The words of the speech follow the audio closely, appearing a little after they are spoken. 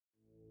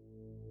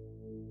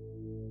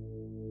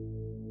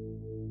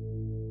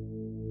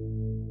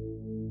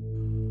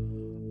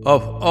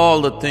Of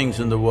all the things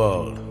in the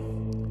world,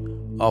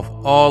 of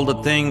all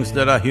the things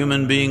that a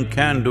human being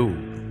can do,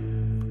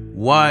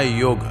 why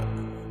yoga?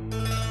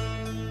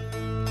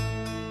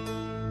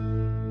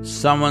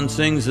 Someone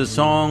sings a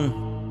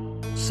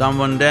song,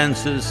 someone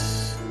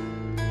dances,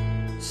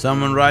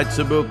 someone writes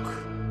a book.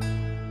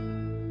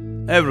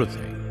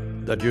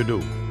 Everything that you do,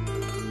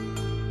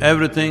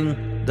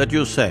 everything that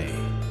you say,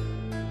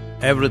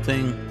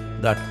 everything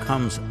that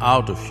comes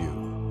out of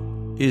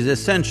you is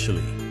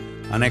essentially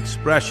an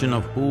expression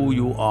of who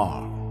you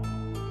are.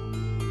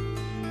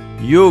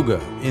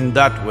 Yoga, in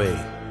that way,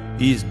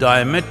 is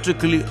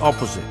diametrically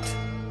opposite.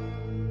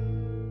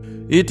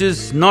 It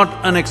is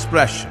not an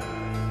expression,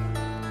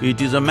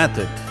 it is a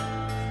method,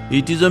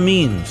 it is a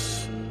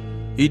means,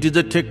 it is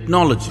a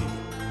technology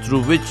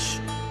through which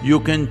you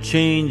can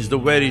change the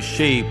very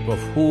shape of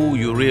who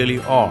you really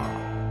are,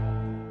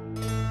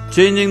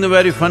 changing the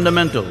very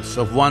fundamentals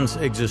of one's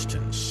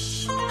existence.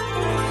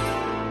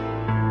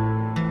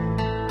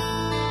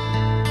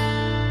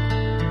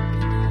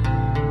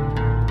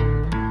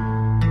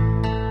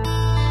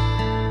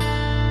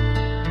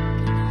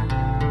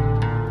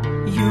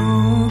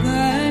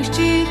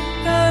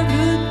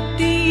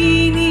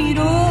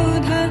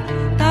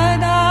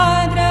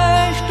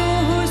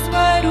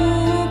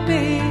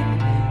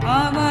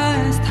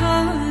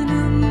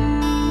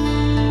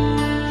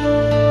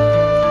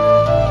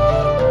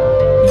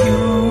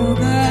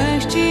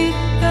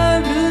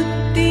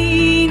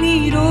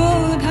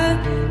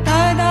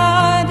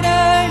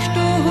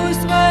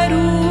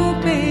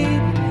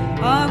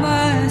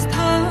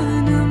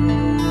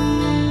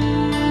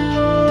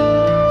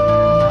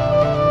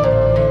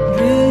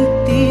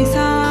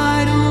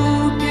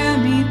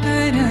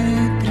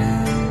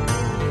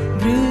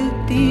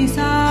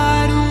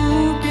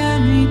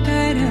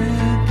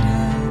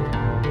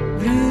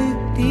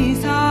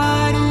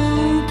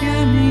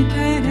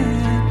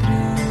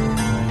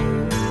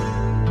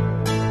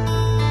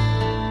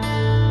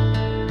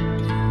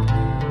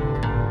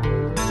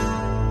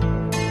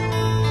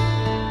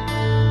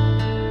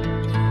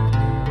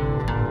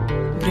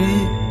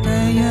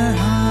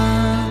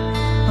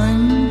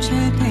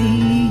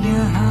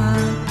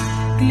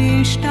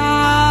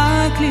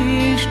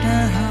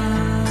 क्लिष्टः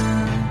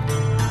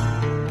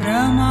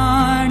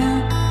प्रमाण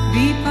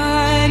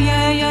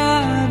विपर्यय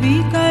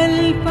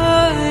विकल्प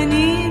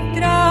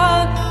निद्रा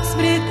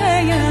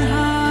स्मृतयः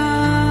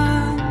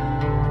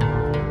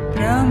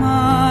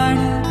प्रमाण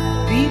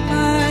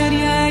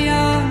विपर्यय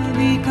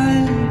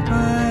विकल्प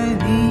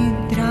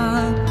निद्रा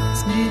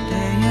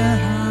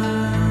स्मृतयः।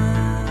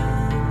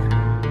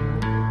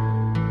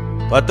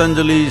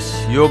 Patanjali's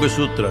Yoga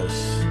Sutras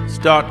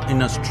start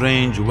in a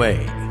strange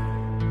way.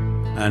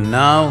 And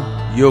now,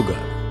 yoga,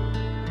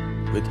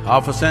 with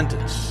half a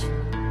sentence.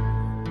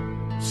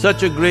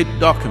 Such a great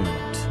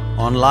document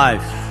on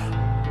life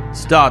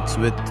starts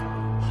with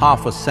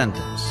half a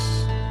sentence.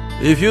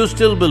 If you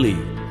still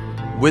believe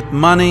with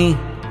money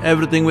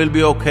everything will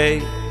be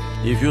okay,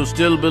 if you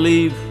still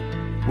believe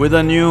with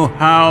a new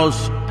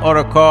house or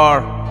a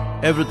car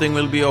everything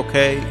will be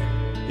okay,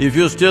 if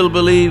you still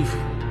believe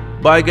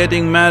by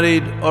getting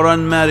married or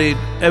unmarried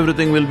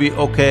everything will be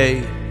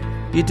okay,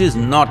 it is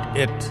not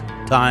yet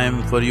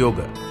time for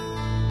yoga.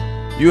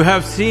 You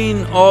have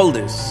seen all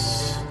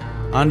this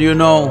and you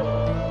know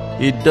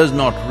it does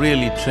not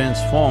really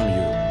transform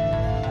you.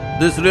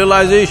 This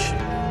realization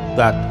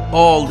that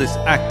all this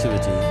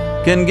activity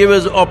can give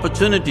us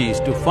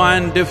opportunities to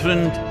find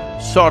different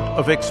sort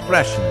of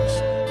expressions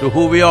to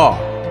who we are,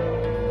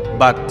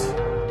 but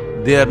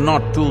they are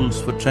not tools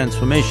for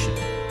transformation.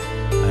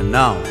 And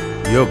now,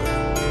 yoga.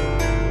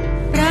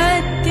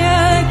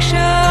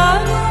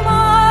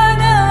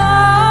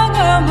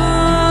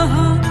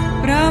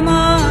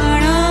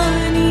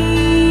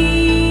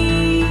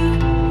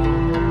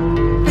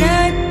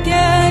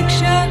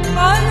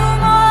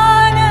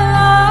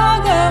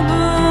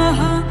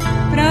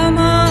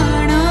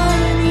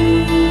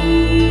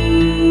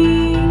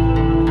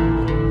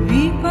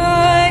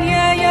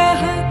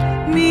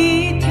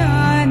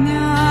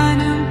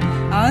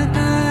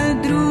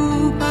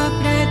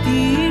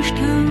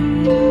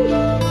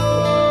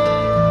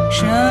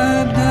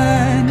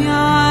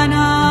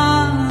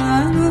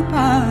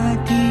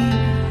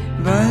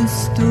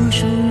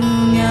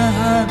 शून्यः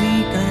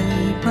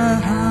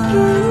विकल्पः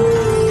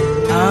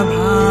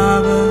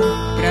अभाव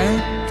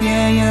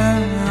प्रत्यय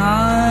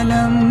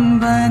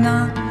आलम्बना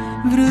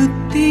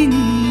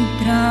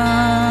वृत्तिनिद्रा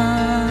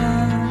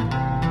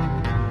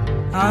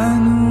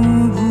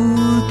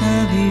अनुभूत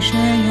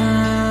विषया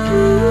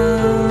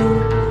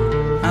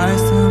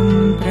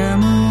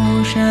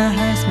असम्प्रमोषः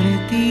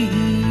स्मृतिः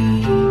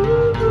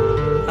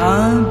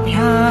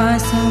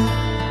अभ्यास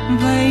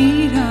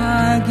वैराग्याभ्याम्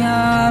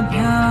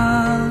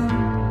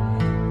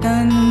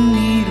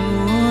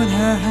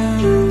तन्निरोधः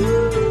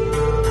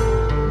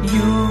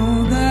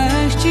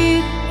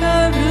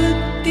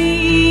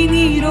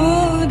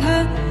योगश्चित्तवृत्तिनिरोध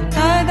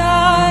तदा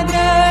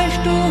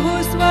द्रष्टुः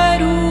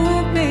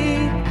स्वरूपे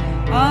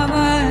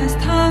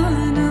अवस्था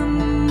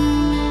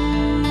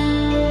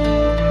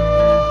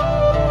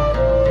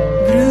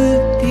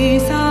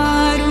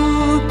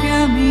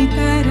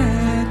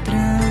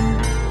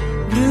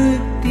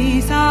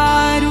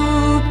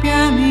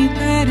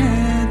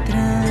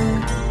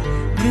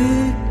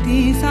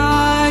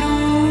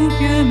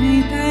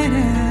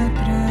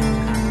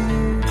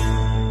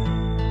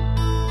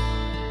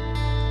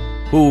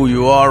Who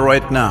you are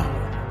right now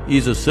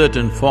is a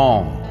certain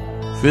form,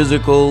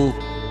 physical,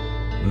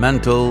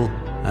 mental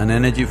and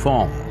energy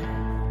form.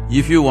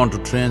 If you want to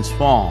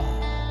transform,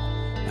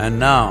 and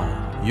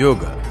now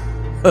yoga